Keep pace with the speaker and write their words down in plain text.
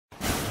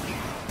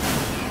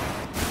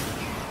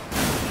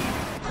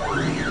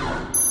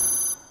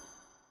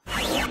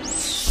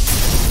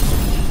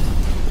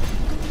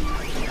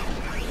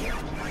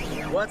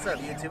What's up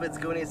YouTube, it's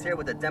Goonies here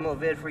with a demo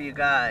vid for you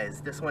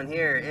guys. This one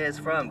here is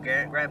from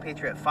Grand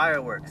Patriot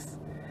Fireworks.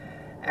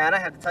 And I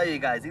have to tell you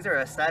guys, these are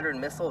a Saturn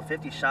missile,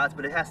 50 shots,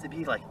 but it has to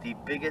be like the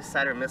biggest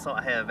Saturn missile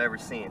I have ever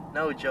seen.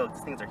 No joke,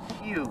 these things are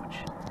huge.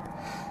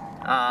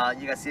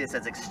 You guys see it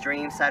says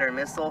Extreme Saturn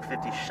Missile,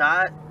 50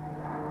 shot.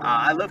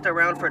 I looked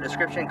around for a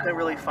description, couldn't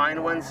really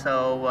find one,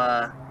 so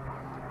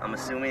I'm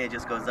assuming it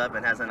just goes up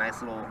and has a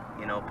nice little,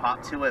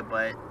 pop to it,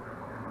 but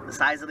the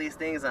size of these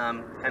things,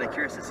 I'm kind of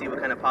curious to see what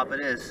kind of pop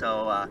it is.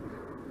 So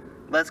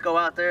let's go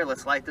out there,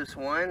 let's light this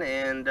one,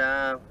 and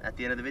at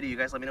the end of the video, you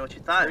guys let me know what you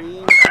thought.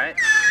 All right.